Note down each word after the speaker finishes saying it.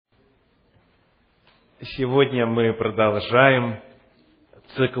Сегодня мы продолжаем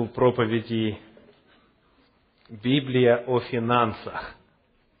цикл проповедей «Библия о финансах».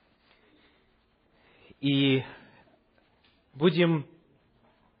 И будем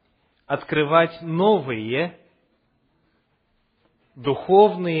открывать новые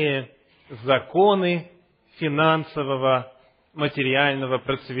духовные законы финансового материального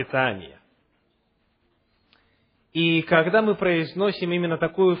процветания. И когда мы произносим именно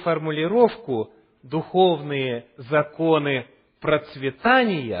такую формулировку «духовные законы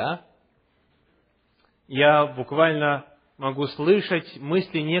процветания», я буквально могу слышать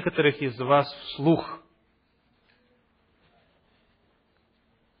мысли некоторых из вас вслух.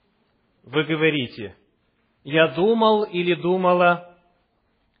 Вы говорите: я думал или думала,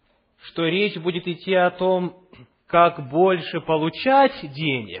 что речь будет идти о том, как больше получать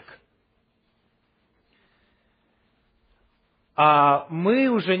денег, а мы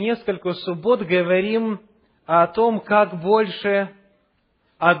уже несколько суббот говорим о том, как больше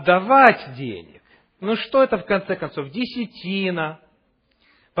отдавать денег. Ну что это в конце концов? Десятина.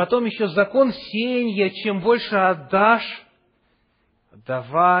 Потом еще закон сеяния. Чем больше отдашь,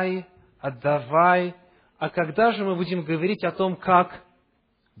 отдавай, отдавай. А когда же мы будем говорить о том, как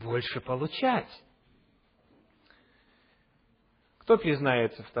больше получать? Кто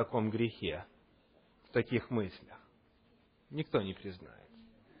признается в таком грехе, в таких мыслях? Никто не признает.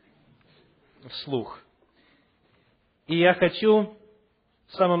 Вслух. И я хочу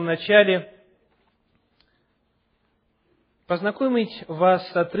в самом начале познакомить вас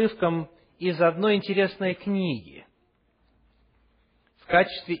с отрывком из одной интересной книги в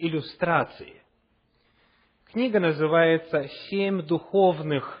качестве иллюстрации. Книга называется «7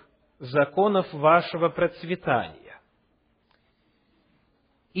 духовных законов вашего процветания».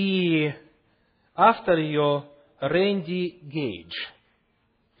 И автор ее Рэнди Гейдж.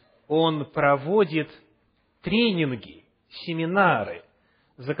 Он проводит тренинги, семинары,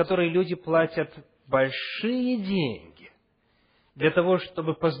 за которые люди платят большие деньги, для того,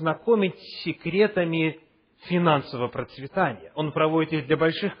 чтобы познакомить с секретами финансового процветания. Он проводит их для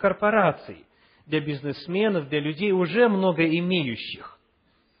больших корпораций, для бизнесменов, для людей, уже много имеющих.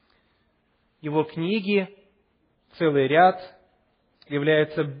 Его книги, целый ряд,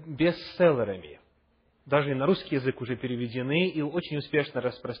 являются бестселлерами. Даже и на русский язык уже переведены и очень успешно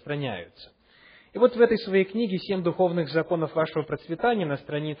распространяются. И вот в этой своей книге «7 духовных законов вашего процветания» на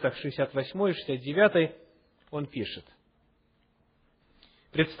страницах 68 и 69 он пишет: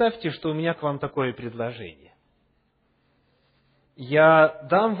 представьте, что у меня к вам такое предложение. Я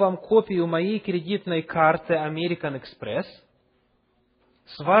дам вам копию моей кредитной карты American Express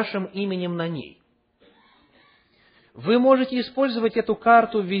с вашим именем на ней. Вы можете использовать эту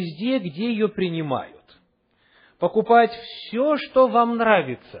карту везде, где ее принимают. Покупать все, что вам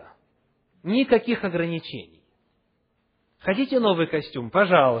нравится. Никаких ограничений. Хотите новый костюм?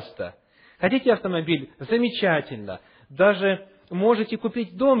 Пожалуйста. Хотите автомобиль? Замечательно. Даже можете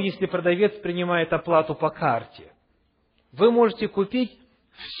купить дом, если продавец принимает оплату по карте. Вы можете купить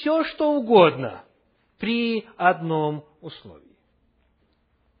все, что угодно, при одном условии.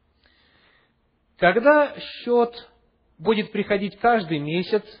 Когда счет будет приходить каждый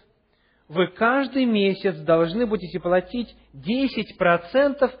месяц, вы каждый месяц должны будете платить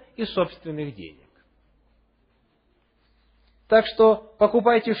 10% из собственных денег. Так что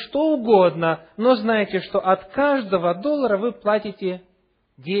покупайте что угодно, но знайте, что от каждого доллара вы платите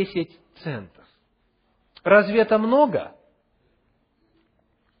 10 центов. Разве это много?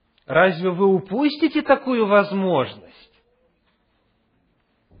 Разве вы упустите такую возможность?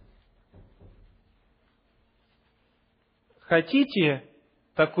 Хотите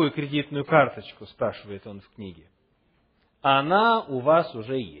такую кредитную карточку, спрашивает он в книге? Она у вас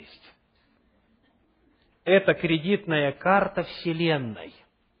уже есть. Это кредитная карта вселенной.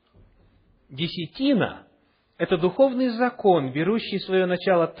 Десятина – это духовный закон, берущий свое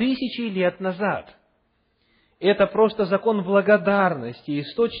начало тысячи лет назад. Это просто закон благодарности,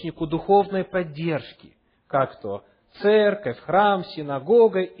 источнику духовной поддержки, как то церковь, храм,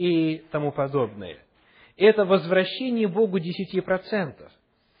 синагога и тому подобное. Это возвращение Богу 10%.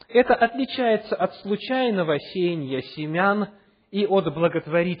 Это отличается от случайного сеяния семян и от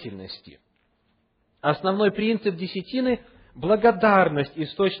благотворительности. Основной принцип десятины – благодарность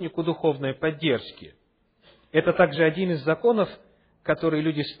источнику духовной поддержки. Это также один из законов, который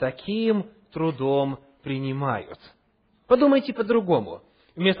люди с таким трудом принимают. Подумайте по-другому.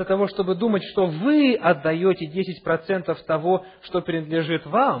 Вместо того, чтобы думать, что вы отдаете 10% того, что принадлежит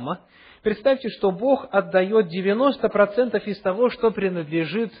вам, представьте, что Бог отдает 90% из того, что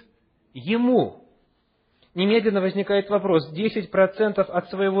принадлежит Ему. немедленно возникает вопрос: 10% от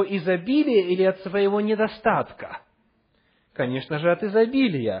своего изобилия или от своего недостатка? Конечно же, от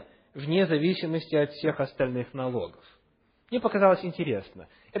изобилия, вне зависимости от всех остальных налогов. Мне показалось интересно.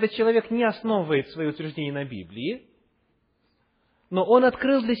 Этот человек не основывает свои утверждения на Библии, но он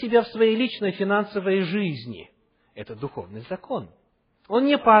открыл для себя в своей личной финансовой жизни этот духовный закон. Он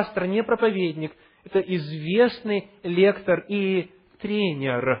не пастор, не проповедник, это известный лектор и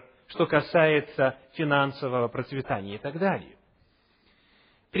тренер, что касается финансового процветания и так далее.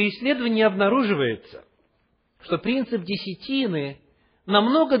 При исследовании обнаруживается, что принцип десятины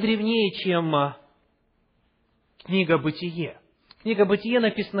намного древнее, чем книга «Бытие». Книга «Бытие»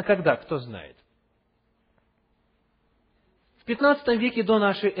 написана когда? Кто знает? В 15 веке до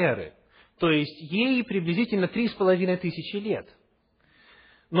нашей эры, то есть ей приблизительно 3500 лет.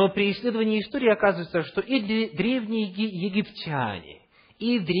 Но при исследовании истории оказывается, что и древние египтяне,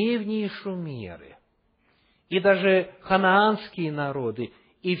 и древние шумеры, и даже ханаанские народы,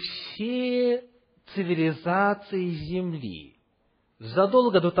 и все цивилизации земли,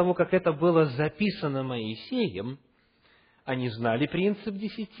 задолго до того, как это было записано Моисеем, они знали принцип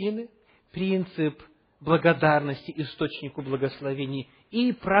десятины, принцип благодарности источнику благословений,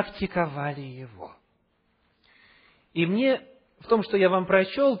 и практиковали его. И мне в том, что я вам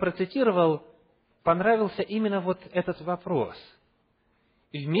прочел, процитировал, понравился именно вот этот вопрос.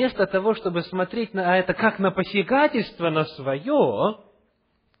 И вместо того, чтобы смотреть на это как на посягательство на свое,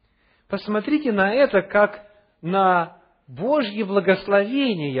 посмотрите на это как на Божье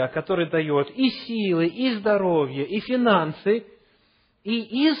благословение, которое дает и силы, и здоровье, и финансы,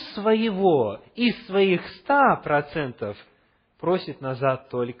 и из своих 100% просит назад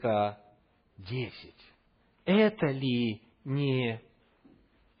только 10. Это ли не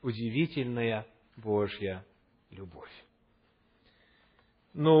удивительная Божья любовь?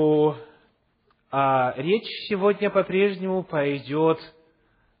 Ну, а речь сегодня по-прежнему пойдет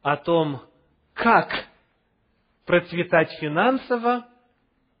о том, как процветать финансово,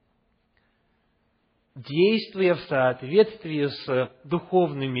 действуя в соответствии с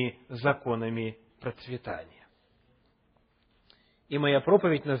духовными законами процветания. И моя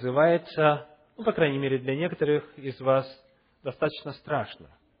проповедь называется, по крайней мере для некоторых из вас, достаточно страшно: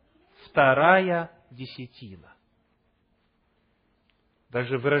 «Вторая десятина».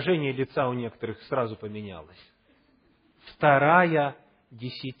 Даже выражение лица у некоторых сразу поменялось. Вторая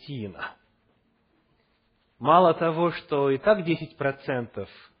десятина. Мало того, что и так 10%,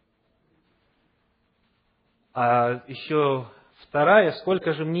 а еще вторая,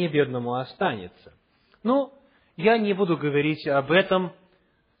 сколько же мне, бедному, останется? Ну, я не буду говорить об этом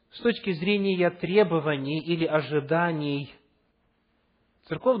с точки зрения требований или ожиданий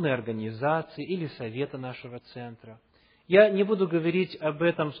церковной организации или совета нашего центра. Я не буду говорить об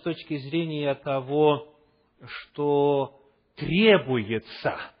этом с точки зрения того, что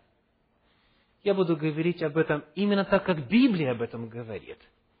требуется. Я буду говорить об этом именно так, как Библия об этом говорит,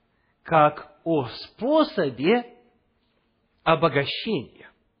 как о способе обогащения.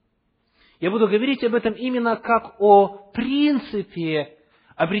 Я буду говорить об этом именно как о принципе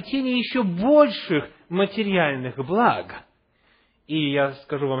обретения еще больших материальных благ. И я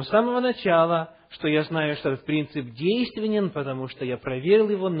скажу вам с самого начала, что я знаю, что этот принцип действенен, потому что я проверил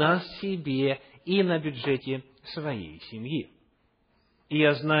его на себе и на бюджете своей семьи. И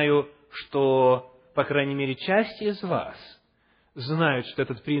я знаю, что, по крайней мере, часть из вас знают, что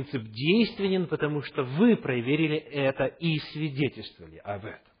этот принцип действенен, потому что вы проверили это и свидетельствовали об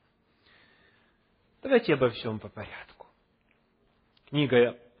этом. Давайте обо всем по порядку.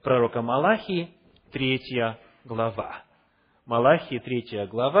 Книга пророка Малахии, 3 глава. Малахии, 3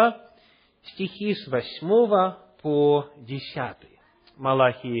 глава, стихи с 8 по 10.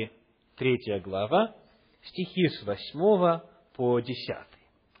 Малахии, 3 глава, стихи с 8 по 10.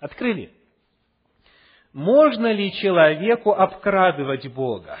 Открыли? «Можно ли человеку обкрадывать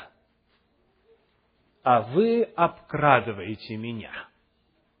Бога? А вы обкрадываете меня».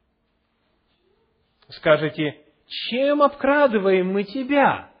 Скажете: чем обкрадываем мы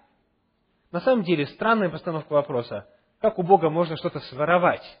тебя? На самом деле, странная постановка вопроса. Как у Бога можно что-то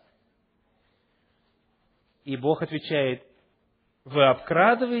своровать? И Бог отвечает: вы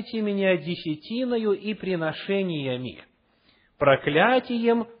обкрадываете меня десятиною и приношениями.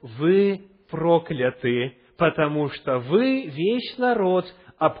 Проклятием вы прокляты, потому что вы, весь народ,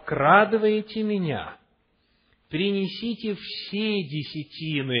 обкрадываете меня. Принесите все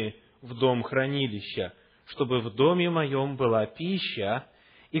десятины в дом хранилища, чтобы в доме моем была пища,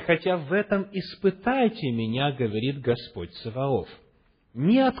 и хотя в этом испытайте меня, говорит Господь Саваоф,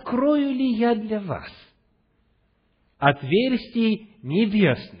 не открою ли я для вас отверстий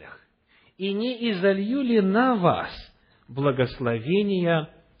небесных, и не изолью ли на вас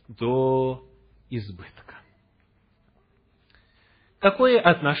благословения до избытка». Какое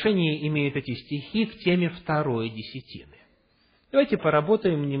отношение имеют эти стихи к теме второй десятины? Давайте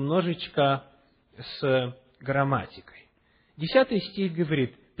поработаем немножечко с грамматикой. 10 стих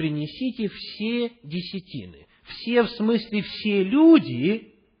говорит: «Принесите все десятины». Все в смысле все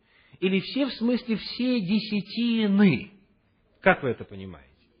люди или все в смысле все десятины? Как вы это понимаете?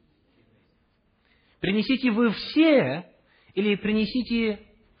 Принесите вы все или принесите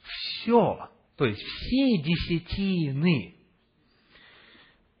все, то есть все десятины?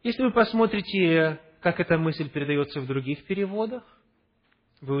 Если вы посмотрите, как эта мысль передается в других переводах,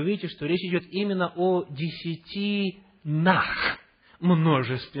 вы увидите, что речь идет именно о десятинах,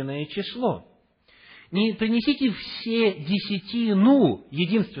 множественное число. Не принесите все десятину,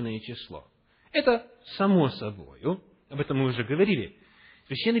 единственное число. Это само собою, об этом мы уже говорили.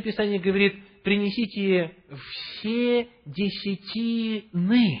 Священное Писание говорит: принесите все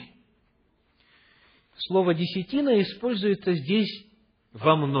десятины. Слово «десятина» используется здесь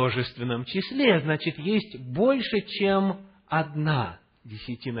во множественном числе, значит, есть больше, чем одна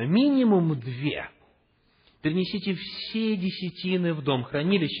десятина, минимум 2. «Принесите все десятины в дом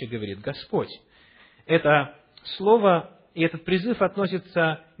хранилища», говорит Господь. Это слово и этот призыв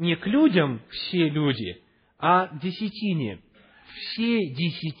относится не к людям, все люди, а к десятине, все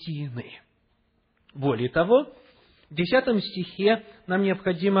десятины. Более того, в 10 стихе нам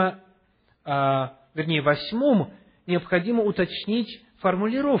необходимо, в 8 необходимо уточнить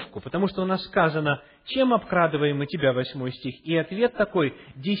формулировку, потому что у нас сказано: «Чем обкрадываем мы тебя?» 8 стих. И ответ такой: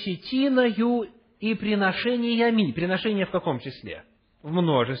 «Десятиною и приношениями». Приношения в каком числе? В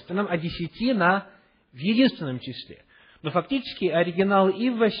множественном, а десятина в единственном числе. Но фактически оригинал и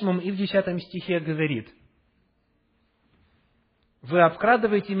в 8, и в 10 стихе говорит: «Вы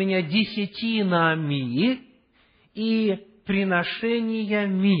обкрадываете меня десятинами и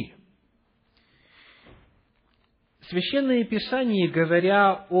приношениями». Священное Писание,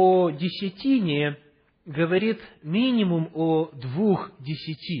 говоря о десятине, говорит минимум о 2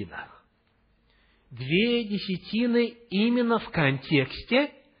 десятинах. 2 десятины именно в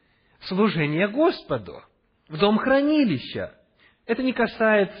контексте служения Господу, в дом хранилища. Это не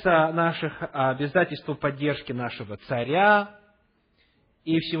касается наших обязательств по поддержке нашего царя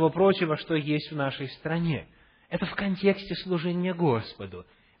и всего прочего, что есть в нашей стране. Это в контексте служения Господу.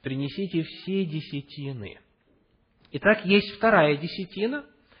 Принесите все десятины. Итак, есть вторая десятина,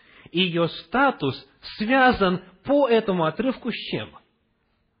 и ее статус связан по этому отрывку с чем?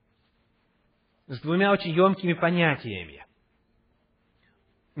 С 2 очень емкими понятиями,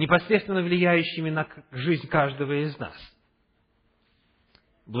 непосредственно влияющими на жизнь каждого из нас.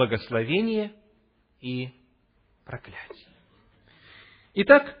 Благословение и проклятие.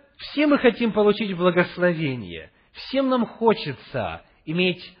 Итак, все мы хотим получить благословение. Всем нам хочется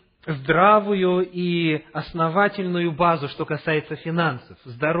иметь здравую и основательную базу, что касается финансов,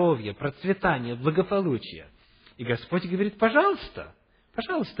 здоровья, процветания, благополучия. И Господь говорит: пожалуйста,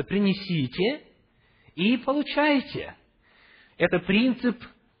 пожалуйста, принесите и получайте. Это принцип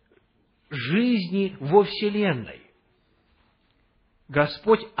жизни во вселенной.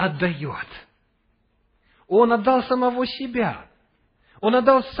 Господь отдает. Он отдал самого себя. Он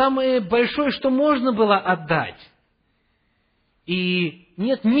отдал самое большое, что можно было отдать. И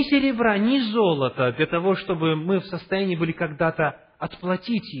нет ни серебра, ни золота для того, чтобы мы в состоянии были когда-то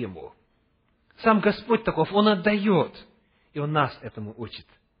отплатить Ему. Сам Господь таков, Он отдает. И Он нас этому учит.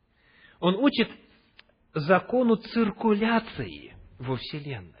 Он учит закону циркуляции во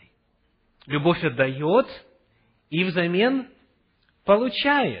вселенной. Любовь отдает и взамен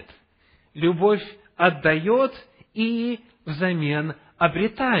получает. Любовь отдает и взамен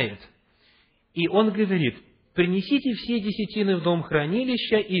обретает. И Он говорит: принесите все десятины в дом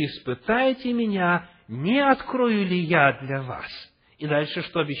хранилища и испытайте меня, не открою ли я для вас. И дальше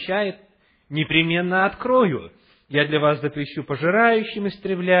что обещает? Непременно открою. Я для вас запрещу пожирающим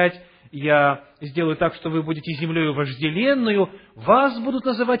истреблять, я сделаю так, что вы будете землею вожделенную, вас будут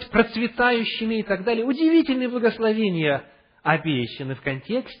называть процветающими и так далее. Удивительные благословения обещаны в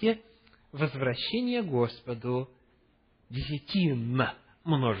контексте возвращения Господу десятин,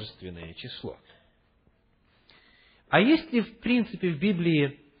 множественное число. А есть ли, в принципе, в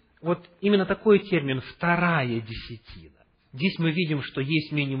Библии вот именно такой термин «вторая десятина»? Здесь мы видим, что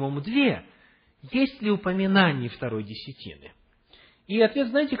есть минимум 2. Есть ли упоминание второй десятины? И ответ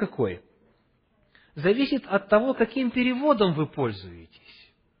знаете какой? Зависит от того, каким переводом вы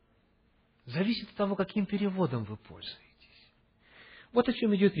пользуетесь. Зависит от того, каким переводом вы пользуетесь. Вот о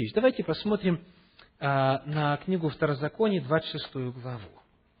чем идет речь. Давайте посмотрим на книгу Второзакония, 26 главу.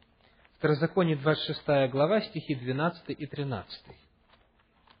 Второзаконие, 26 глава, стихи 12 и 13.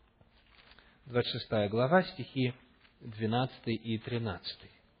 26 глава, стихи 12 и 13.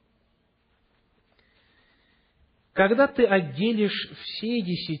 «Когда ты отделишь все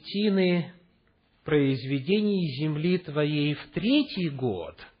десятины произведений земли твоей в 3-й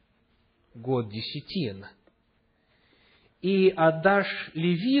год, год десятин, и отдашь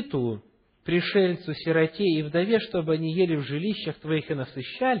левиту, пришельцу, сироте и вдове, чтобы они ели в жилищах твоих и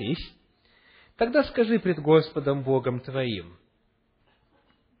насыщались, тогда скажи пред Господом Богом твоим: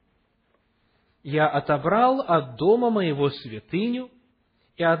 я отобрал от дома моего святыню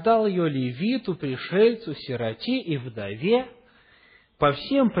и отдал ее левиту, пришельцу, сироте и вдове по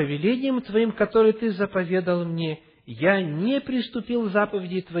всем повелениям твоим, которые ты заповедал мне. Я не приступил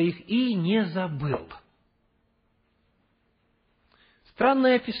заповедей твоих и не забыл».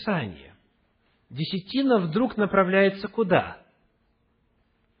 Странное описание. Десятина вдруг направляется куда?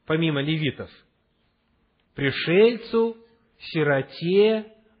 Помимо левитов. Пришельцу,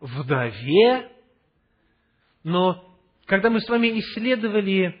 сироте, вдове. Но когда мы с вами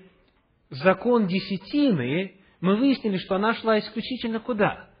исследовали закон десятины, мы выяснили, что она шла исключительно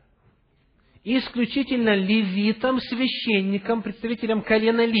куда? Исключительно левитам, священникам, представителям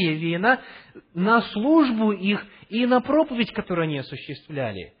колена Левиина, на службу их и на проповедь, которую они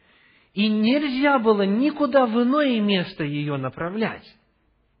осуществляли. И нельзя было никуда в иное место ее направлять.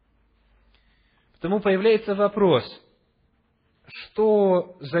 Потому появляется вопрос,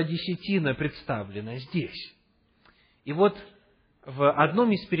 что за десятина представлена здесь? И вот в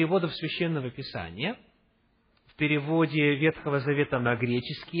одном из переводов Священного Писания, в переводе Ветхого Завета на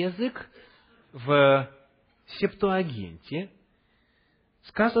греческий язык, в Септуагинте,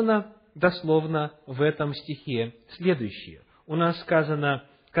 сказано дословно в этом стихе следующее. У нас сказано: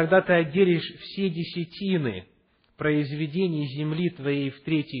 «Когда ты отделишь все десятины произведений земли твоей в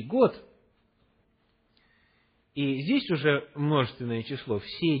 3-й год», и здесь уже множественное число,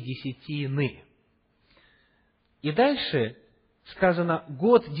 все десятины. И дальше сказано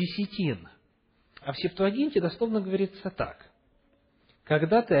 «год десятин». А в Септуагинте дословно говорится так: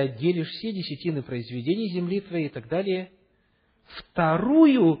 «Когда ты отделишь все десятины произведений земли твоей» и так далее,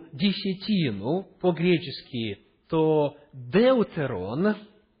 вторую десятину, по-гречески, то deuteron,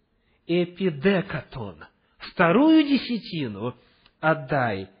 эпидекатон, вторую десятину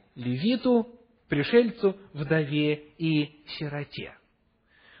отдай левиту, пришельцу, вдове и сироте.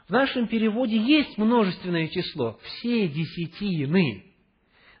 В нашем переводе есть множественное число, все десятины,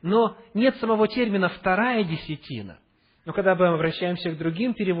 но нет самого термина «вторая десятина». Но когда мы обращаемся к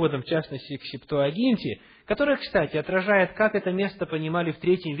другим переводам, в частности, к Септуагинте, которая, кстати, отражает, как это место понимали в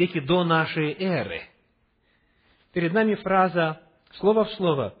III веке до нашей эры, перед нами фраза, слово в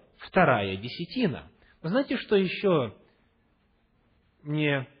слово, «вторая десятина». Вы знаете, что еще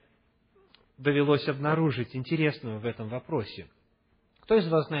мне довелось обнаружить интересного в этом вопросе? Кто из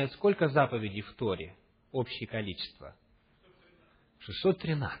вас знает, сколько заповедей в Торе? Общее количество?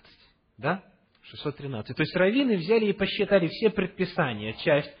 613. Да? 613. То есть раввины взяли и посчитали все предписания,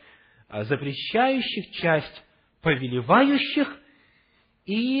 часть запрещающих, часть повелевающих,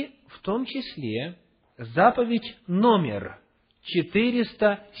 и в том числе заповедь номер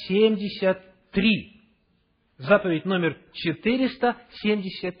 473. Заповедь номер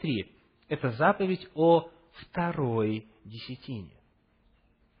 473. Это заповедь о второй десятине.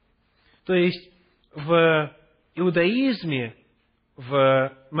 То есть в иудаизме, в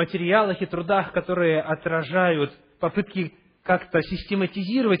материалах и трудах, которые отражают попытки как-то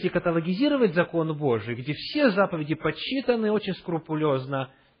систематизировать и каталогизировать закон Божий, где все заповеди подсчитаны очень скрупулезно,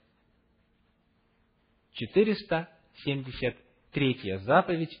 473-я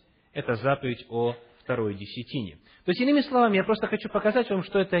заповедь – это заповедь о второй десятине. То есть, иными словами, я просто хочу показать вам,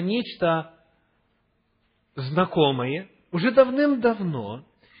 что это нечто знакомое, уже давным-давно,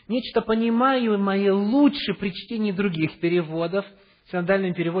 нечто понимаемое лучше при чтении других переводов. В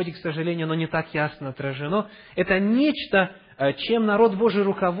синодальном переводе, к сожалению, оно не так ясно отражено. Это нечто, чем народ Божий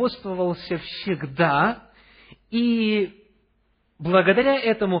руководствовался всегда, и благодаря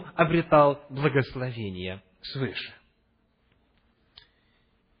этому обретал благословение свыше.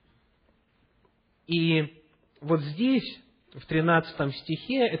 И вот здесь, в 13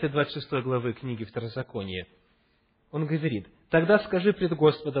 стихе этой 26 главы книги Второзакония, он говорит: «Тогда скажи пред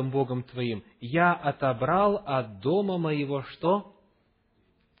Господом Богом твоим: я отобрал от дома моего» что?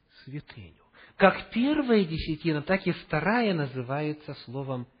 Святыню. Как первая десятина, так и вторая называется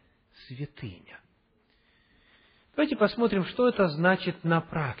словом святыня. Давайте посмотрим, что это значит на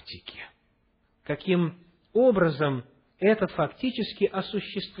практике. Каким образом это фактически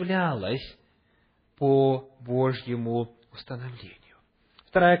осуществлялось по Божьему установлению. В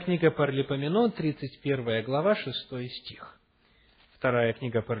Вторая книга Паралипоменон, 31 глава, 6 стих. Вторая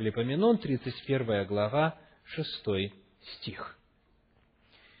книга Паралипоменон, 31 глава, 6 стих.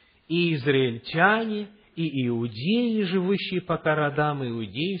 «И израильтяне, и иудеи, живущие по городам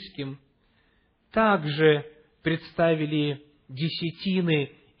иудейским, также представили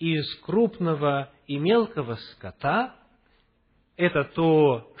десятины из крупного и мелкого скота». Это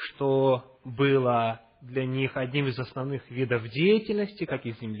то, что было для них одним из основных видов деятельности, как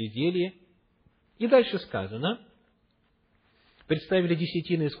и земледелие. И дальше сказано: представили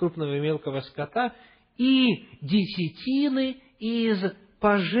десятины из крупного и мелкого скота и десятины из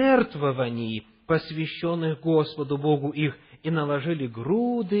пожертвований, посвященных Господу Богу их, и наложили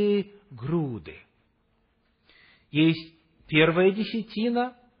груды. Есть первая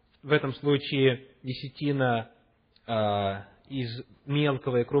десятина, в этом случае десятина из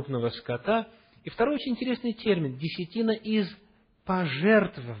мелкого и крупного скота, и второй очень интересный термин – десятина из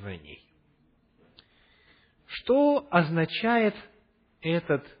пожертвований. Что означает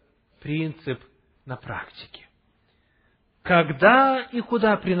этот принцип на практике? Когда и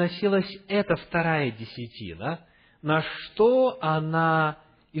куда приносилась эта вторая десятина, на что она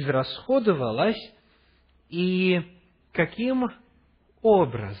израсходовалась и каким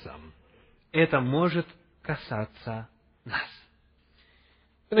образом это может касаться нас?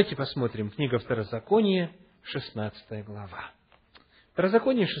 Давайте посмотрим. Книга Второзакония, 16 глава.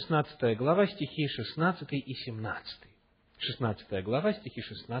 Второзаконие, 16 глава, стихи 16 и 17. 16 глава, стихи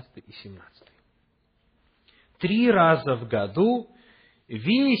 16 и 17. «3 раза в году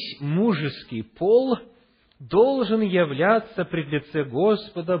весь мужеский пол должен являться пред лице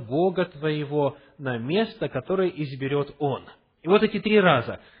Господа Бога твоего на место, которое изберет Он». И вот эти 3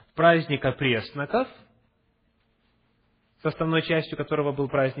 раза. В праздник опресноков, составной частью которого был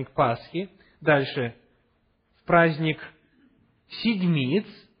праздник Пасхи. Дальше, в праздник Седмиц,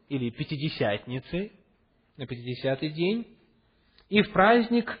 или Пятидесятницы, на 50-й день. И в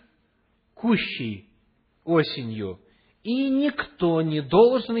праздник Кущей, осенью. И никто не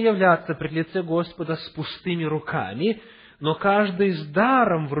должен являться пред лице Господа с пустыми руками, но каждый с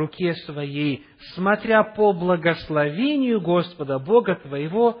даром в руке своей, смотря по благословению Господа Бога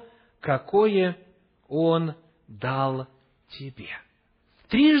твоего, какое Он дал тебе.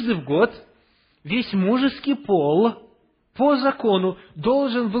 3 в год весь мужеский пол по закону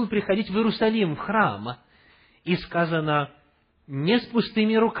должен был приходить в Иерусалим, в храм. И сказано, не с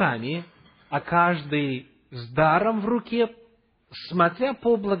пустыми руками, а каждый с даром в руке, смотря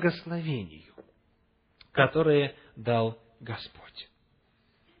по благословению, которое дал Господь.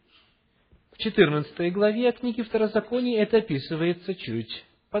 В 14 главе книги Второзакония это описывается чуть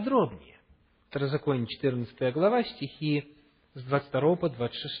подробнее. Второзаконие, 14 глава, стихи с 22 по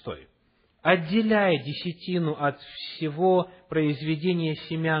 26. «Отделяй десятину от всего произведения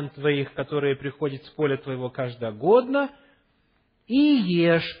семян твоих, которые приходят с поля твоего каждогодно, и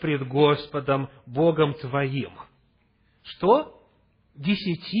ешь пред Господом Богом твоим». Что?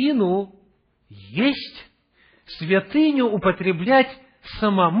 Десятину есть, святыню употреблять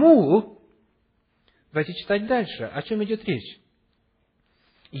самому. Давайте читать дальше. О чем идет речь?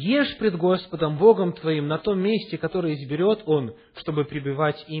 «Ешь пред Господом Богом твоим на том месте, которое изберет Он, чтобы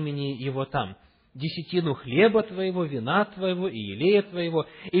пребывать имени Его там. Десятину хлеба твоего, вина твоего и елея твоего,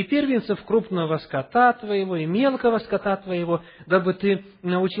 и первенцев крупного скота твоего и мелкого скота твоего, дабы ты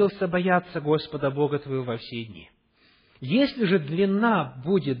научился бояться Господа Бога твоего во все дни. Если же длинна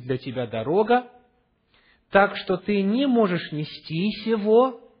будет для тебя дорога, так что ты не можешь нести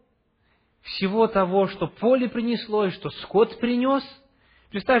всего того, что поле принесло и что скот принес».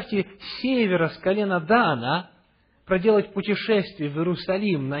 Представьте, с севера, с колена Дана, проделать путешествие в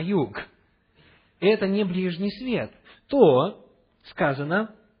Иерусалим на юг. Это не ближний свет. То,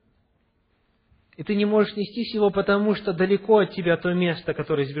 сказано, и ты не можешь нести сего, потому что далеко от тебя то место,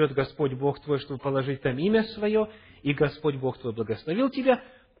 которое изберет Господь Бог твой, чтобы положить там имя свое, и Господь Бог твой благословил тебя,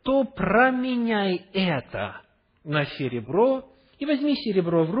 то променяй это на серебро, и возьми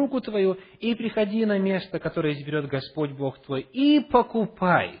серебро в руку твою, и приходи на место, которое изберет Господь Бог твой, и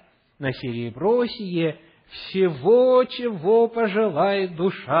покупай на серебро сие всего, чего пожелает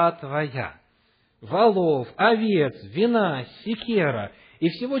душа твоя, волов, овец, вина, секера, и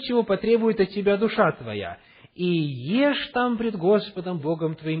всего, чего потребует от тебя душа твоя, и ешь там пред Господом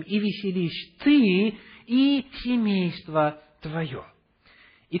Богом твоим, и веселись ты и семейство твое».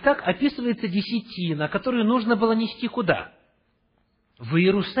 Итак, описывается десятина, которую нужно было нести куда? В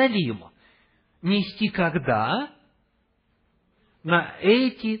Иерусалим. Нести когда? На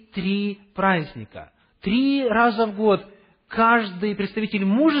эти 3 праздника. 3 раза в год каждый представитель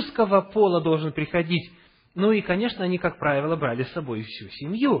мужеского пола должен приходить Ну и, конечно, они, как правило, брали с собой всю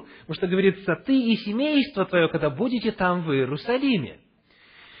семью. Потому что говорится, ты и семейство твое, когда будете там, в Иерусалиме.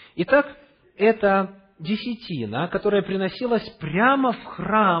 Итак, это десятина, которая приносилась прямо в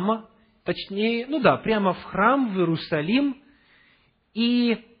храм, точнее, прямо в храм, в Иерусалим,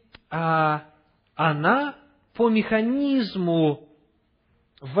 и она по механизму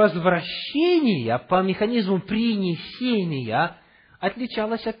возвращения, по механизму принесения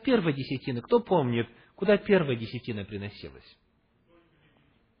отличалась от первой десятины. Кто помнит, куда первая десятина приносилась?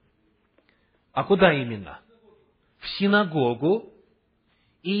 А куда именно? В синагогу.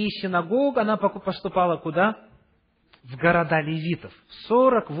 И синагога, она поступала куда? В города левитов.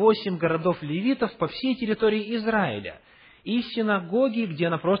 48 городов левитов по всей территории Израиля. И синагоги, где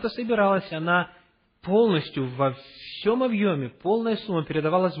она просто собиралась, она полностью, во всем объеме, полная сумма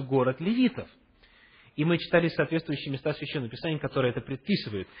передавалась в город левитов. И мы читали соответствующие места Священного Писания, которые это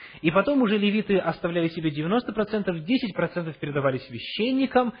предписывают. И потом уже левиты оставляли себе 90%, 10% передавали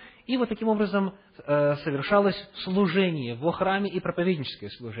священникам, и вот таким образом совершалось служение во храме и проповедническое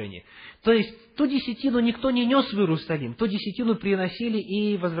служение. То есть, ту десятину никто не нес в Иерусалим, ту десятину приносили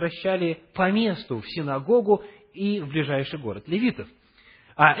и возвращали по месту, в синагогу и в ближайший город левитов.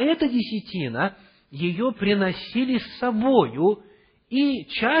 А эта десятина, ее приносили с собою, и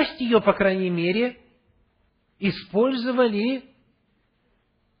часть ее, по крайней мере, использовали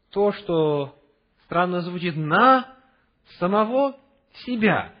то, что странно звучит, на самого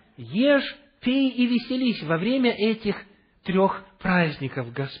себя. Ешь, пей и веселись во время этих 3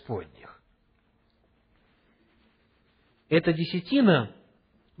 праздников Господних. Эта десятина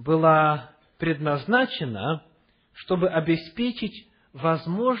была предназначена, чтобы обеспечить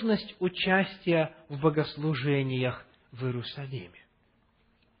возможность участия в богослужениях в Иерусалиме.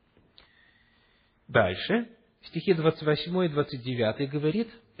 Дальше, стихи 28 и 29 говорит,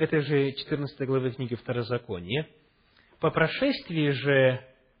 это же 14 главы книги Второзакония, «По прошествии же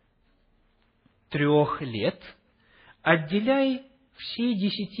 3 лет отделяй все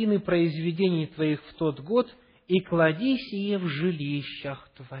десятины произведений твоих в тот год и клади сие в жилищах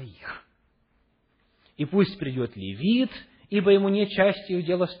твоих. И пусть придет левит, ибо ему нет части и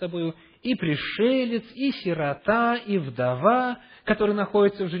дела с тобою, и пришелец, и сирота, и вдова, которые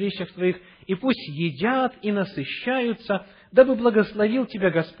находятся в жилищах твоих, и пусть едят и насыщаются, дабы благословил тебя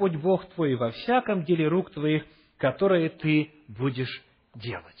Господь Бог твой во всяком деле рук твоих, которые ты будешь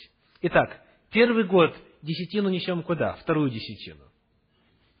делать». Итак, первый год десятину несем куда? Вторую десятину.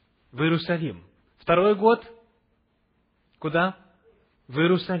 В Иерусалим. Второй год куда? В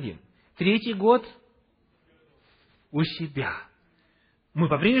Иерусалим. Третий год у себя. Мы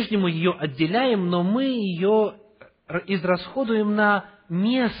по-прежнему ее отделяем, но мы ее израсходуем на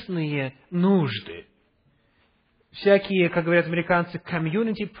местные нужды. Всякие, как говорят американцы,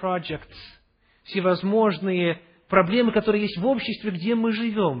 community projects, всевозможные проблемы, которые есть в обществе, где мы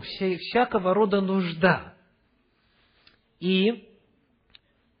живем, всякого рода нужда. И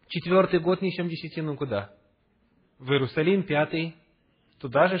 4-й год несем десятину куда? В Иерусалим, 5-й,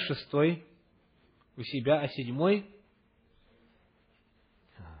 туда же 6-й, у себя, а 7-й,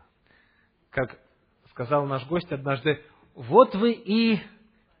 как сказал наш гость однажды, вот вы и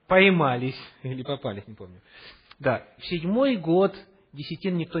поймались, или попались, не помню. Да, в 7-й год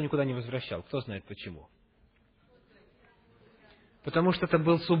десятин никто никуда не возвращал. Кто знает почему? Потому что это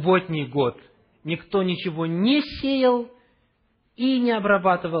был субботний год. Никто ничего не сеял, и не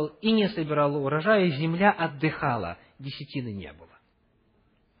обрабатывал, и не собирал урожая, земля отдыхала, десятины не было.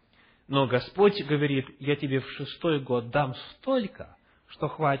 Но Господь говорит, я тебе в 6-й год дам столько, что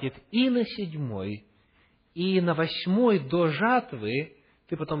хватит и на 7-й, и на 8-й до жатвы,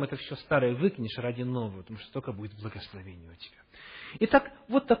 ты потом это все старое выкинешь ради нового, потому что столько будет благословения у тебя. Итак,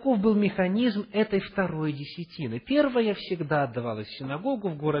 вот таков был механизм этой второй десятины. Первая всегда отдавалась в синагогу,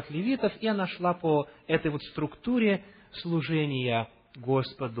 в город левитов, и она шла по этой вот структуре служения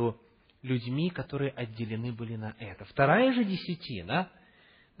Господу людьми, которые отделены были на это. Вторая же десятина,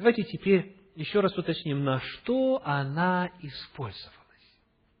 давайте теперь еще раз уточним, на что она использовалась.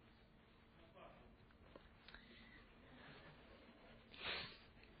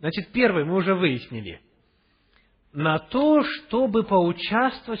 Значит, первое мы уже выяснили. На то, чтобы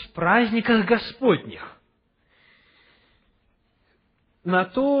поучаствовать в праздниках Господних. На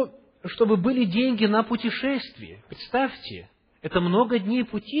то, чтобы были деньги на путешествие. Представьте, это много дней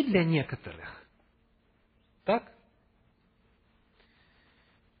пути для некоторых. Так?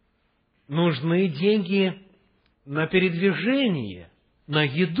 Нужны деньги на передвижение, на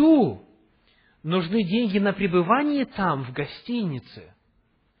еду. Нужны деньги на пребывание там, в гостинице.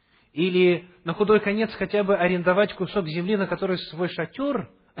 Или, на худой конец, хотя бы арендовать кусок земли, на который свой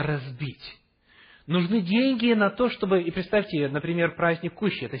шатер разбить. Нужны деньги на то, чтобы... И представьте, например, праздник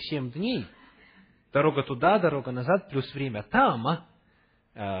Кущи, это 7 дней. Дорога туда, дорога назад, плюс время там.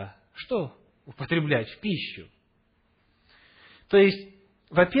 Что употреблять в пищу? То есть,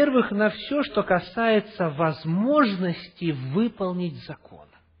 во-первых, на все, что касается возможности выполнить закон.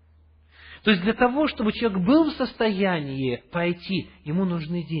 То есть, для того, чтобы человек был в состоянии пойти, ему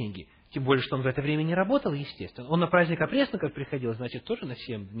нужны деньги. Тем более, что он в это время не работал, естественно. Он на праздник опресноков приходил, значит, тоже на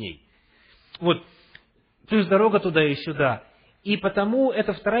 7 дней. Вот, плюс дорога туда и сюда. И потому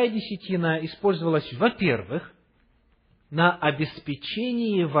эта вторая десятина использовалась, во-первых, на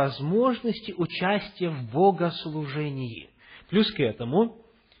обеспечении возможности участия в богослужении. Плюс к этому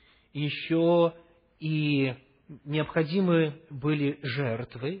еще и необходимы были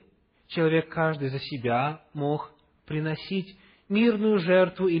жертвы. Человек каждый за себя мог приносить мирную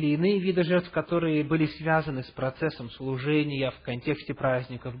жертву или иные виды жертв, которые были связаны с процессом служения в контексте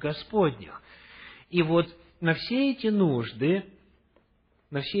праздников Господних. И вот на все эти нужды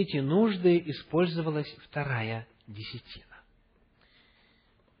использовалась вторая десятина.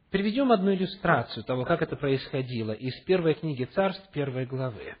 Приведем одну иллюстрацию того, как это происходило из первой книги Царств, 1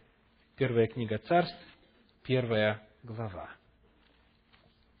 главы. Первая книга Царств, 1 глава.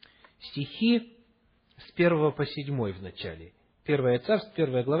 Стихи с 1 по 7 в начале. 1 Царств,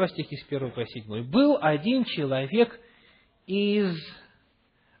 1 глава, стихи с 1 по 7. «Был один человек из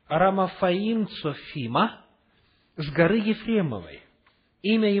Рамафаим-Цофима с горы Ефремовой.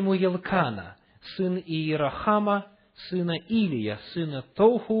 Имя ему Елкана, сын Иерахама, сына Илия, сына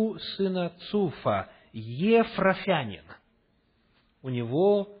Тоху, сына Цуфа, ефрафянин. У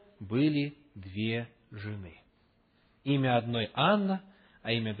него были 2 жены. Имя одной Анна,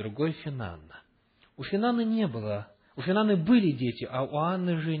 а имя другой Финанна. У Финанны были дети, а у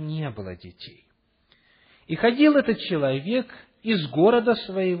Анны же не было детей. И ходил этот человек из города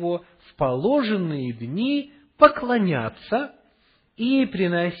своего в положенные дни поклоняться и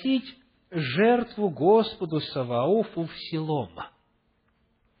приносить жертву Господу Саваофу в Силом.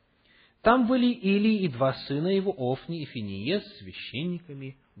 Там были Илий и 2 сына его, Офни и Финиес,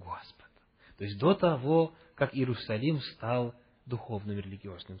 священниками Господа». То есть до того, как Иерусалим стал духовным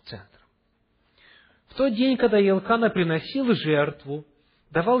религиозным центром. В тот день, когда Елкана приносил жертву,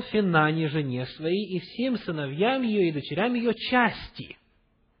 давал Финане, жене своей, и всем сыновьям ее и дочерям ее части.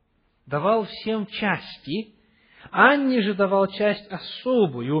 Давал всем части. Анне же давал часть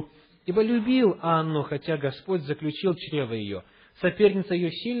особую, ибо любил Анну, хотя Господь заключил чрево ее. Соперница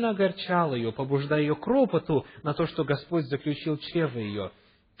ее сильно огорчала ее, побуждая ее к ропоту на то, что Господь заключил чрево ее.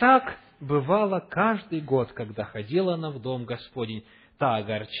 Так бывало каждый год, когда ходила она в дом Господень. Та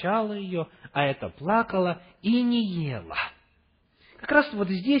огорчала ее, а эта плакала и не ела. Как раз вот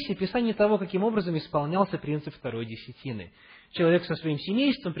здесь описание того, каким образом исполнялся принцип второй десятины. Человек со своим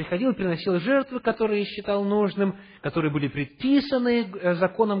семейством приходил и приносил жертвы, которые считал нужным, которые были предписаны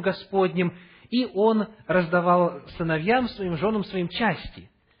законом Господним, и он раздавал сыновьям своим, женам своим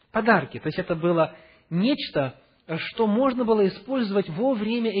части, подарки. То есть это было нечто, что можно было использовать во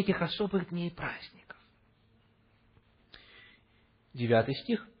время этих особых дней и праздников. 9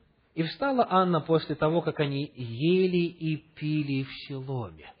 стих. «И встала Анна после того, как они ели и пили в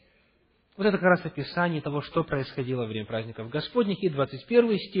Силоме». Вот это как раз описание того, что происходило во время праздников Господних. И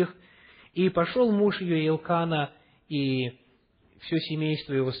 21 стих. «И пошел муж ее Елкана и все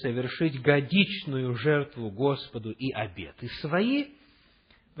семейство его совершить годичную жертву Господу и обеты свои».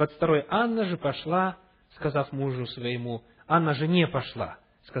 22. «Анна же пошла, сказав мужу своему». Анна же не пошла,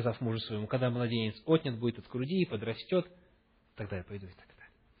 сказав мужу своему: «Когда младенец отнят будет от груди и подрастет, тогда я пойду», и так далее.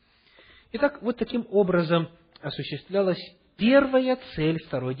 Итак, вот таким образом осуществлялась первая цель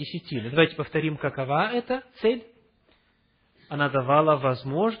второй десятины. Давайте повторим, какова эта цель. Она давала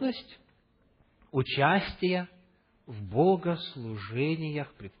возможность участия в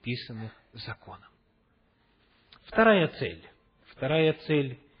богослужениях, предписанных законом. Вторая цель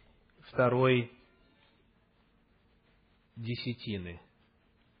второй десятины.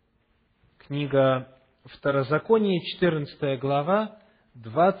 Книга Второзаконие, 14 глава,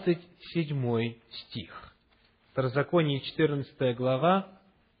 27 стих. Второзаконие, 14 глава,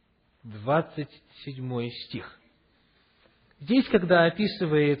 27 стих. Здесь, когда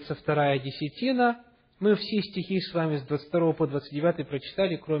описывается вторая десятина, мы все стихи с вами с 22 по 29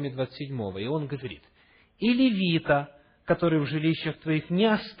 прочитали, кроме 27. И он говорит: «И левита, который в жилищах твоих, не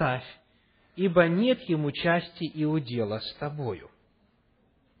оставь, ибо нет ему части и удела с тобою».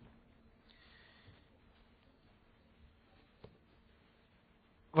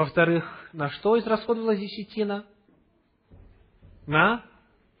 Во-вторых, на что израсходовалась десятина? На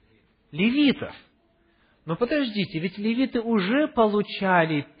левитов. Но подождите, ведь левиты уже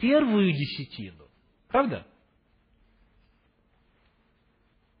получали первую десятину. Правда?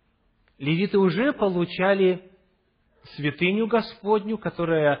 Левиты уже получали святыню Господню,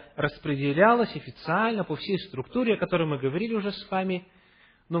 которая распределялась официально по всей структуре, о которой мы говорили уже с вами.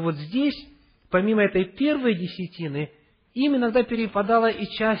 Но вот здесь, помимо этой первой десятины, им иногда перепадала и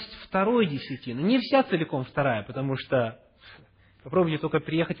часть второй десятины. Не вся целиком вторая, потому что попробуйте только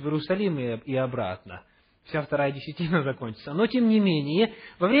приехать в Иерусалим и обратно. Вся вторая десятина закончится. Но, тем не менее,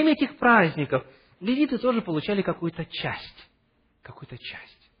 во время этих праздников левиты тоже получали какую-то часть.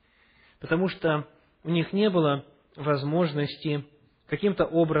 Потому что у них не было возможности каким-то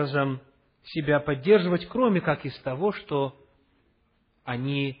образом себя поддерживать, кроме как из того, что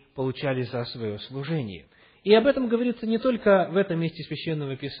они получали за свое служение. И об этом говорится не только в этом месте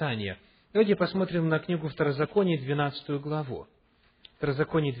Священного Писания. Давайте посмотрим на книгу Второзакония, 12 главу.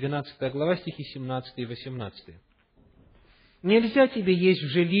 Второзаконие, 12 глава, стихи 17 и 18. «Нельзя тебе есть в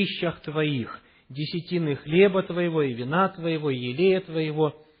жилищах твоих десятины хлеба твоего, и вина твоего, и елея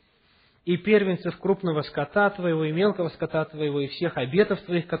твоего, и первенцев крупного скота твоего, и мелкого скота твоего, и всех обетов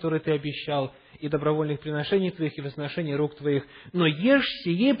твоих, которые ты обещал, и добровольных приношений твоих, и возношений рук твоих. Но ешь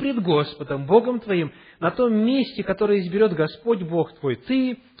сие пред Господом, Богом твоим, на том месте, которое изберет Господь Бог твой,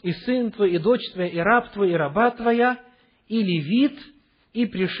 ты, и сын твой, и дочь твоя, и раб твой, и раба твоя, и левит, и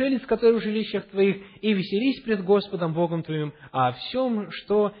пришелец, который в жилищах твоих, и веселись пред Господом Богом твоим о всем,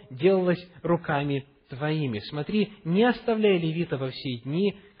 что делалось руками твоими. Смотри, не оставляй левита во все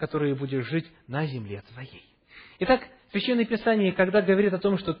дни, которые будешь жить на земле твоей». Итак, Священное Писание, когда говорит о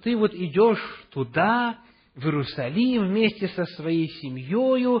том, что ты вот идешь туда, в Иерусалим, вместе со своей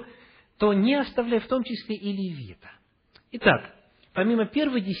семьей, то не оставляй в том числе и левита. Итак, помимо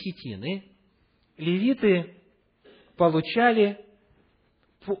первой десятины, левиты получали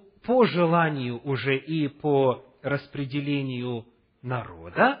по желанию уже и по распределению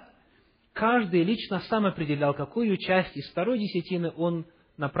народа, каждый лично сам определял, какую часть из второй десятины он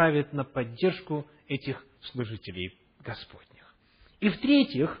направит на поддержку этих служителей Господних. И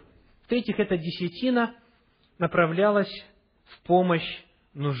в-третьих, эта десятина направлялась в помощь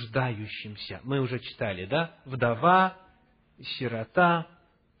нуждающимся. Мы уже читали, да? Вдова, сирота,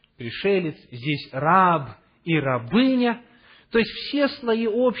 пришелец, здесь раб и рабыня. То есть все слои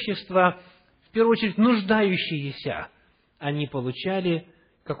общества, в первую очередь нуждающиеся, они получали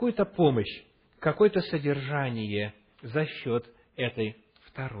какую-то помощь, какое-то содержание за счет этой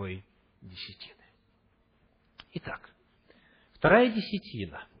второй десятины. Итак, вторая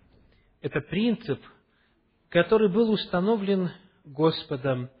десятина – это принцип, который был установлен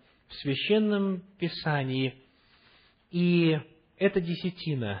Господом в Священном Писании, и эта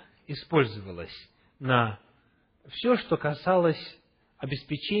десятина использовалась на все, что касалось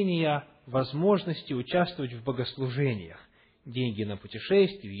обеспечения возможности участвовать в богослужениях. Деньги на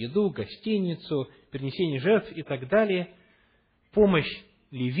путешествие, еду, гостиницу, принесение жертв и так далее. Помощь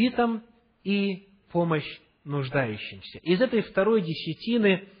левитам и помощь нуждающимся. Из этой второй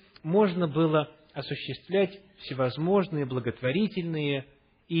десятины можно было осуществлять всевозможные благотворительные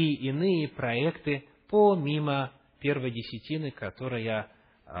и иные проекты помимо первой десятины, которая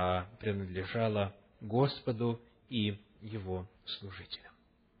принадлежала Господу и Его служителям.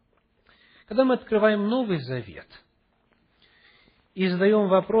 Когда мы открываем Новый Завет и задаем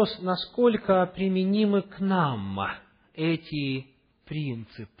вопрос, насколько применимы к нам эти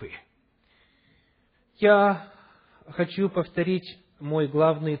принципы, я хочу повторить мой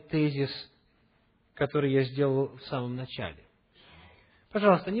главный тезис, который я сделал в самом начале.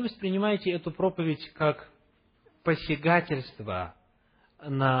 Пожалуйста, не воспринимайте эту проповедь как посягательство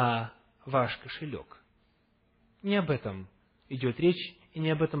на ваш кошелек. Не об этом идет речь, и не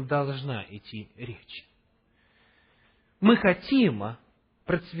об этом должна идти речь. Мы хотим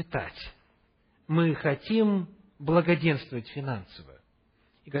процветать, мы хотим благоденствовать финансово.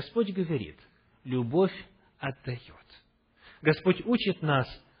 И Господь говорит, любовь отдает. Господь учит нас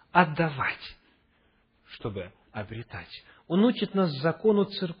отдавать, чтобы обретать. Он учит нас закону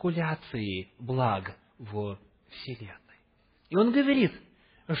циркуляции благ во вселенной. И Он говорит,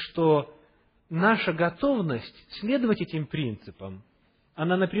 что наша готовность следовать этим принципам,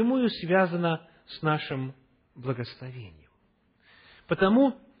 она напрямую связана с нашим благословением.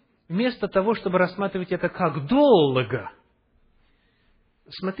 Потому вместо того, чтобы рассматривать это как долг,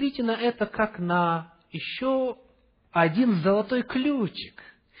 смотрите на это как на еще один золотой ключик,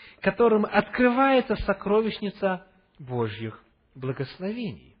 которым открывается сокровищница Божьих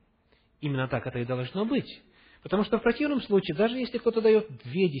благословений. Именно так это и должно быть. Потому что в противном случае, даже если кто-то дает 2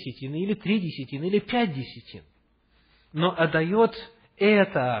 десятины, или 3 десятины, или 5 десятин, но отдает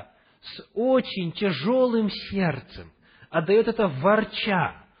это с очень тяжелым сердцем, отдает это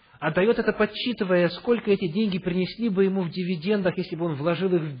ворча, Отдает это, подсчитывая, сколько эти деньги принесли бы ему в дивидендах, если бы он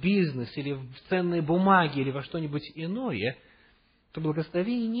вложил их в бизнес, или в ценные бумаги, или во что-нибудь иное, то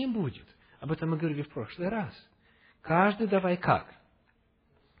благословения не будет. Об этом мы говорили в прошлый раз. Каждый давай как?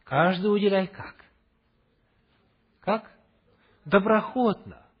 Каждый уделяй как? Как?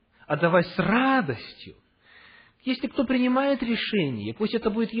 Доброхотно. Отдавай с радостью. Если кто принимает решение, пусть это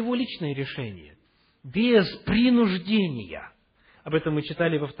будет его личное решение, без принуждения. Об этом мы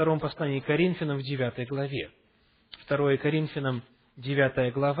читали во втором послании к Коринфянам в 9 главе. 2 Коринфянам,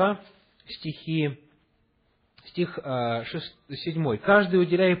 9 глава, стих 7. «Каждый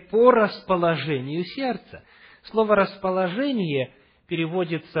уделяй по расположению сердца». Слово «расположение»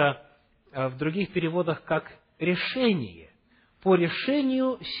 переводится в других переводах как «решение». По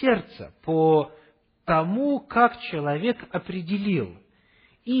решению сердца, по тому, как человек определил.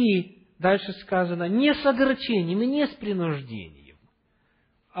 И дальше сказано, не с огорчением и не с принуждением,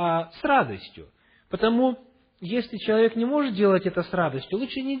 а с радостью. Потому, если человек не может делать это с радостью,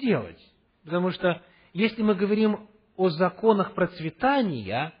 лучше не делать. Потому что, если мы говорим о законах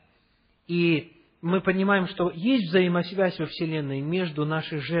процветания, и мы понимаем, что есть взаимосвязь во вселенной между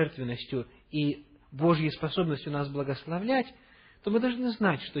нашей жертвенностью и Божьей способностью нас благословлять, то мы должны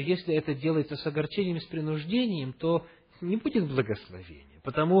знать, что если это делается с огорчением, с принуждением, то не будет благословения.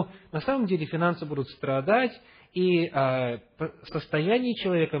 Потому на самом деле финансы будут страдать, и состояние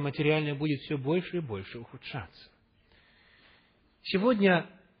человека материальное будет все больше и больше ухудшаться. Сегодня,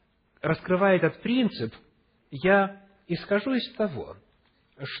 раскрывая этот принцип, я исхожу из того,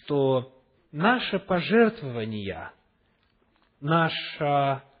 что наше пожертвование,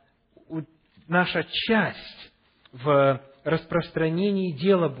 наша часть в распространении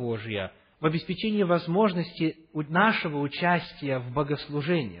дела Божия, в обеспечении возможности нашего участия в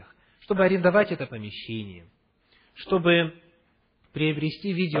богослужениях, чтобы арендовать это помещение, чтобы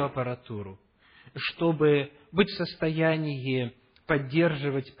приобрести видеоаппаратуру, чтобы быть в состоянии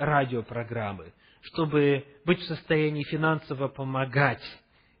поддерживать радиопрограммы, чтобы быть в состоянии финансово помогать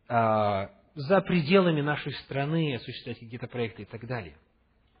за пределами нашей страны, осуществлять какие-то проекты и так далее.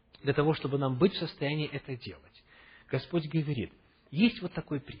 Для того, чтобы нам быть в состоянии это делать. Господь говорит, есть вот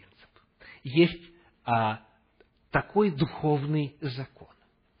такой принцип, есть такой духовный закон,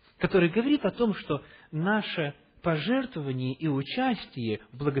 который говорит о том, что наше пожертвование и участие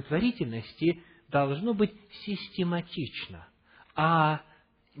в благотворительности должно быть систематично, а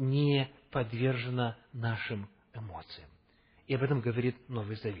не подвержено нашим эмоциям. И об этом говорит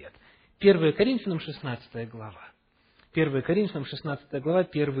Новый Завет. 1 Коринфянам 16 глава. 1 Коринфянам 16 глава,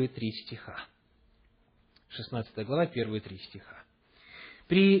 первые 3 стиха. 16 глава, первые 3 стиха.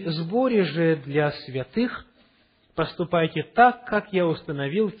 «При сборе же для святых поступайте так, как я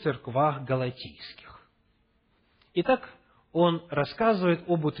установил в церквах галатийских». Итак, он рассказывает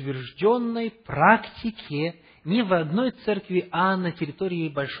об утвержденной практике не в одной церкви, а на территории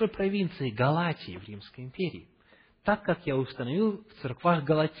большой провинции Галатии в Римской империи. Так, как я установил в церквах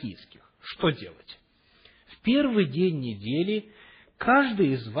галатийских. Что делать? В первый день недели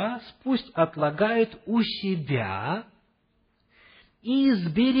каждый из вас пусть отлагает у себя и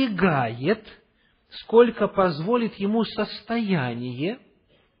сберегает, сколько позволит ему состояние,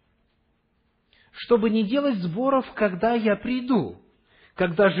 чтобы не делать сборов, когда я приду.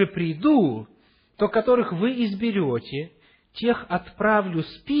 Когда же приду, то которых вы изберете, тех отправлю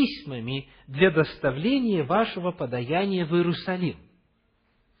с письмами для доставления вашего подаяния в Иерусалим.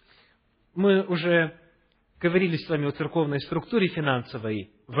 Мы уже говорили с вами о церковной структуре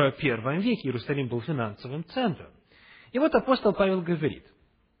финансовой в первом веке. Иерусалим был финансовым центром. И вот апостол Павел говорит,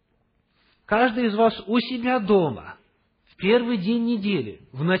 каждый из вас у себя дома, в первый день недели,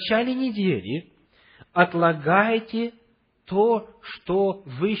 в начале недели, отлагайте то, что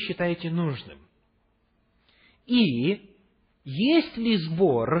вы считаете нужным. И есть ли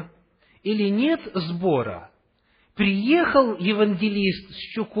сбор или нет сбора, приехал евангелист с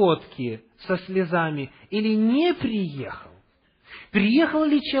Чукотки со слезами или не приехал? Приехал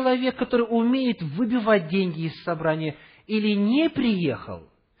ли человек, который умеет выбивать деньги из собрания, или не приехал?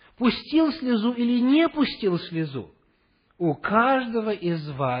 Пустил слезу или не пустил слезу? У каждого из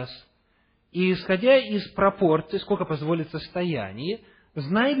вас, и исходя из пропорций, сколько позволит состояние,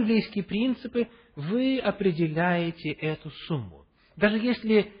 зная библейские принципы, вы определяете эту сумму. Даже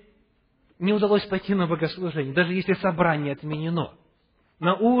если не удалось пойти на богослужение, даже если собрание отменено,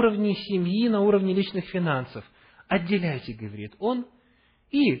 на уровне семьи, на уровне личных финансов, отделяйте, говорит он,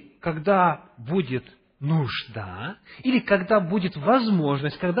 и когда будет нужда, или когда будет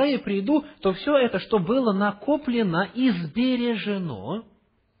возможность, когда я приду, то все это, что было накоплено и сбережено,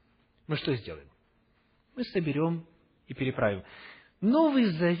 мы что сделаем? Мы соберем и переправим. Новый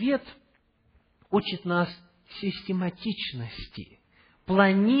Завет учит нас систематичности,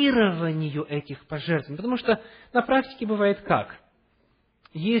 планированию этих пожертвований. Потому что на практике бывает как?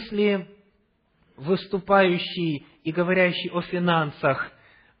 Если выступающий и говорящий о финансах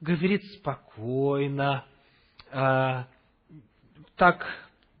говорит спокойно, так,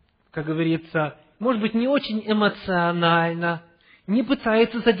 как говорится, может быть, не очень эмоционально, не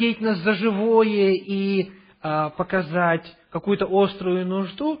пытается задеть нас за живое и показать какую-то острую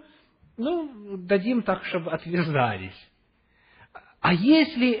нужду, дадим так, чтобы отвязались. А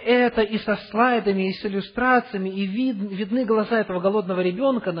если это и со слайдами, и с иллюстрациями, и видны глаза этого голодного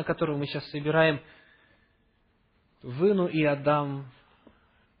ребенка, на которого мы сейчас собираем, выну и отдам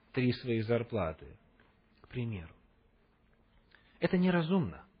 3 своих зарплаты, к примеру. Это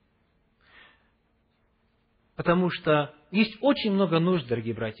неразумно. Потому что есть очень много нужд,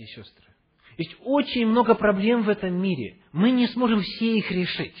 дорогие братья и сестры. Есть очень много проблем в этом мире. Мы не сможем все их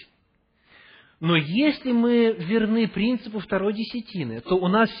решить. Но если мы верны принципу второй десятины, то у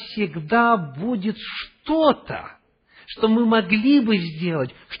нас всегда будет что-то, что мы могли бы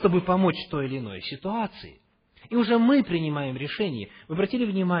сделать, чтобы помочь той или иной ситуации. И уже мы принимаем решение. Вы обратили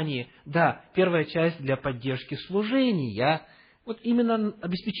внимание, да, первая часть для поддержки служения, вот именно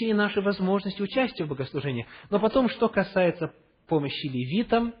обеспечение нашей возможности участия в богослужении. Но потом, что касается помощи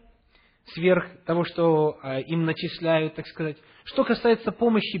левитам, сверх того, что им начисляют, так сказать, что касается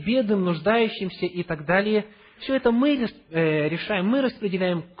помощи бедным, нуждающимся и так далее, все это мы решаем, мы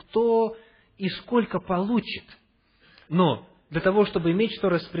распределяем, кто и сколько получит. Но для того, чтобы иметь что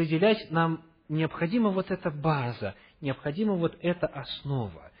распределять, нам необходима вот эта база, необходима вот эта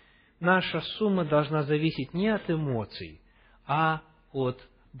основа. Наша сумма должна зависеть не от эмоций, а от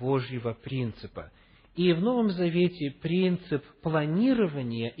Божьего принципа. И в Новом Завете принцип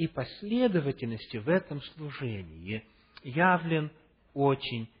планирования и последовательности в этом служении явлен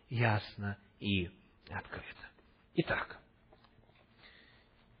очень ясно и открыто. Итак,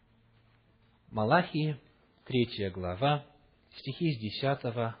 Малахии, 3 глава, стихи с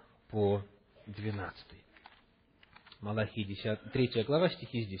 10 по 12. Малахии, 3 глава,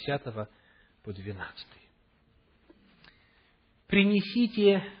 стихи с 10 по 12.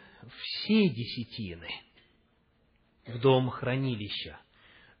 «Принесите все десятины в дом хранилища,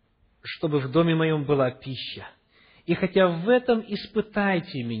 чтобы в доме моем была пища. И хотя в этом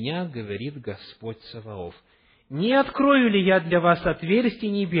испытайте меня, говорит Господь Саваоф, не открою ли я для вас отверстий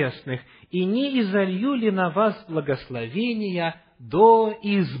небесных, и не изолью ли на вас благословения до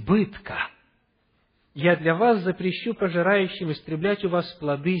избытка? Я для вас запрещу пожирающим истреблять у вас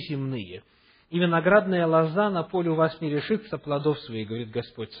плоды земные, и виноградная лоза на поле у вас не лишится плодов своих, говорит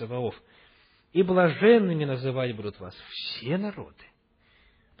Господь Саваоф. И блаженными называть будут вас все народы,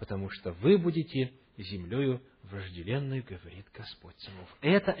 потому что вы будете землею вожделенной, говорит Господь Саваоф».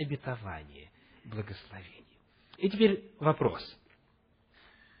 Это обетование, благословение. И теперь вопрос.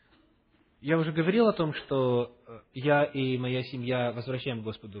 Я уже говорил о том, что я и моя семья возвращаем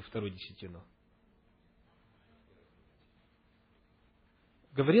Господу вторую десятину.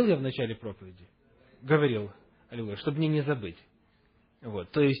 Говорил я в начале проповеди? Говорил. Аллилуйя, чтобы мне не забыть.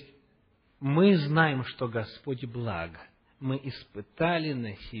 То есть, мы знаем, что Господь благ. Мы испытали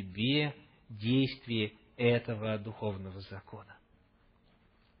на себе действие этого духовного закона.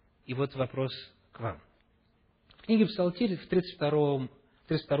 И вот вопрос к вам. В книге Псалтирь, в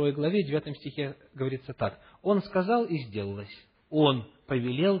 32 главе, 9 стихе говорится так. «Он сказал, и сделалось. Он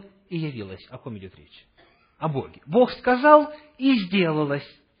повелел, и явилось». О ком идет речь? О Боге. Бог сказал, и сделалось.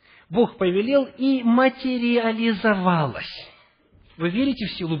 Бог повелел, и материализовалось. Вы верите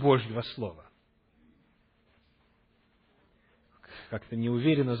в силу Божьего Слова? Как-то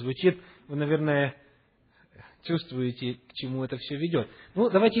неуверенно звучит. Вы, наверное, чувствуете, к чему это все ведет.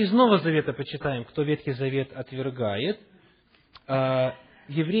 Давайте из Нового Завета почитаем, кто Ветхий Завет отвергает.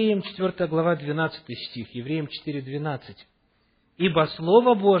 Евреям 4 глава, 12 стих. Евреям 4:12. «Ибо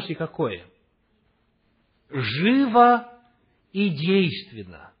Слово Божье какое? Живо и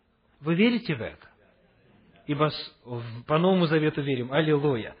действенно». Вы верите в это? Ибо по Новому Завету верим.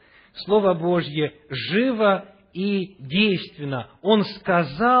 Аллилуйя. Слово Божье живо и действенно. Он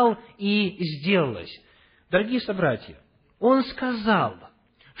сказал, и сделалось. Дорогие собратья, Он сказал,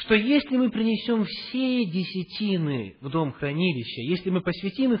 что если мы принесем все десятины в дом хранилища, если мы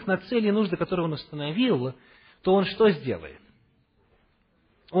посвятим их на цели и нужды, которые Он установил, то Он что сделает?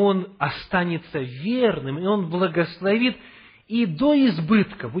 Он останется верным, и Он благословит, и до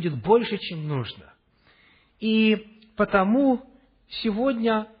избытка будет больше, чем нужно. И потому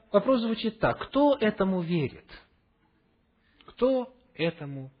сегодня вопрос звучит так. Кто этому верит? Кто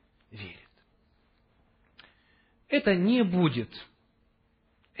этому верит? Это не будет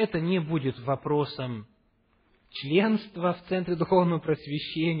это не будет вопросом членства в Центре Духовного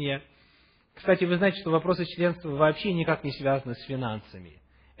Просвещения. Кстати, вы знаете, что вопросы членства вообще никак не связаны с финансами.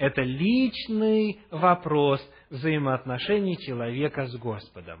 Это личный вопрос взаимоотношений человека с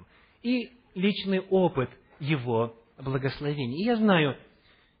Господом и личный опыт Его благословения. И я знаю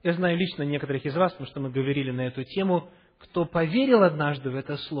лично некоторых из вас, потому что мы говорили на эту тему, кто поверил однажды в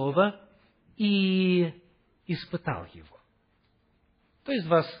это слово и испытал его. Кто из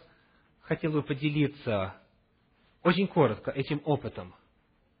вас хотел бы поделиться очень коротко этим опытом?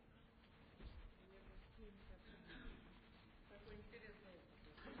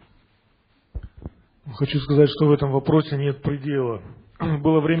 Хочу сказать, что в этом вопросе нет предела.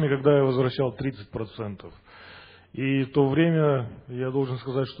 Было время, когда я возвращал 30%. И в то время, я должен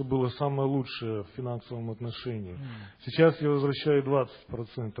сказать, что было самое лучшее в финансовом отношении. Сейчас я возвращаю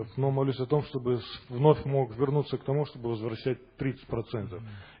 20%, но молюсь о том, чтобы вновь мог вернуться к тому, чтобы возвращать 30%.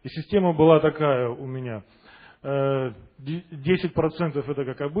 И система была такая у меня. 10% это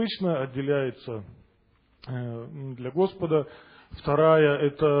как обычно, отделяется для Господа. Вторая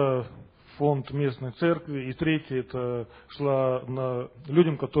это фонд местной церкви, и третья это шла на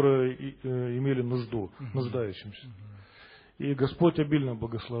людям, которые имели нужду, нуждающимся. И Господь обильно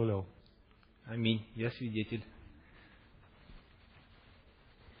благословлял. Аминь. Я свидетель.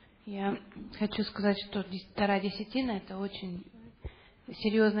 Я хочу сказать, что вторая десятина – это очень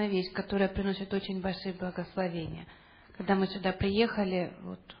серьезная вещь, которая приносит очень большие благословения. Когда мы сюда приехали,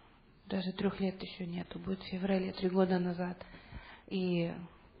 вот даже 3 лет еще нету, будет в феврале, 3 года назад, и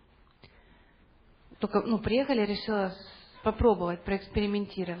только приехали, решила попробовать,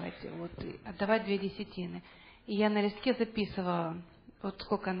 проэкспериментировать, отдавать 2 десятины. И я на листке записывала,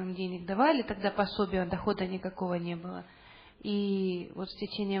 сколько нам денег давали, тогда пособия, дохода никакого не было. И с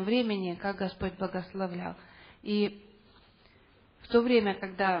течением времени, как Господь благословлял. И в то время,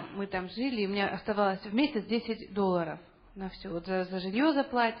 когда мы там жили, у меня оставалось в месяц $10 на все. За жилье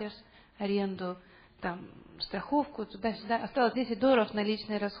заплатишь, аренду, там, страховку, туда-сюда. Осталось $10 на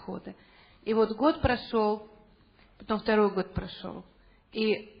личные расходы. И год прошел, потом 2-й год прошел.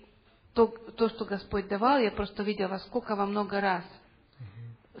 И то, что Господь давал, я просто видела, сколько во много раз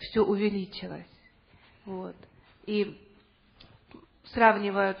все увеличилось. И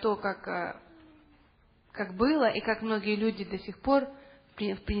сравнивая то, как было, и как многие люди до сих пор,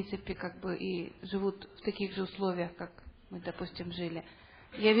 в принципе, и живут в таких же условиях, как мы, допустим, жили,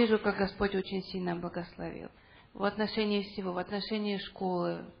 я вижу, как Господь очень сильно благословил. В отношении всего, в отношении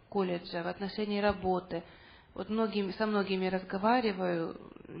школы, колледжа, в отношении работы. Со многими разговариваю,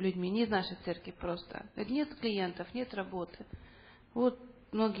 людьми не из нашей церкви просто. Нет клиентов, нет работы.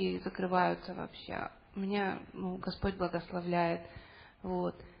 Многие закрываются вообще. Меня Господь благословляет.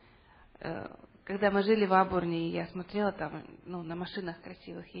 Когда мы жили в Абурне, я смотрела там, на машинах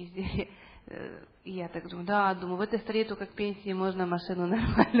красивых ездили. И я так думаю, в этой стране только к пенсии можно машину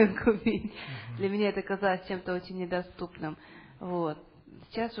нормально купить. Для меня это казалось чем-то очень недоступным.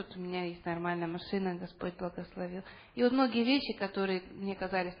 Сейчас у меня есть нормальная машина, Господь благословил. И многие вещи, которые мне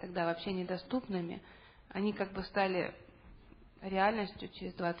казались тогда вообще недоступными, они стали реальностью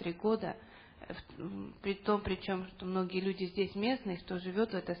через 2-3 года. Причем, что многие люди здесь местные, кто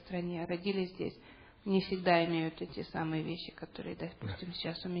живет в этой стране, родились здесь, не всегда имеют эти самые вещи, которые, допустим,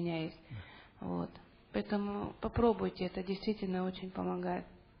 сейчас у меня есть. Поэтому попробуйте, это действительно очень помогает.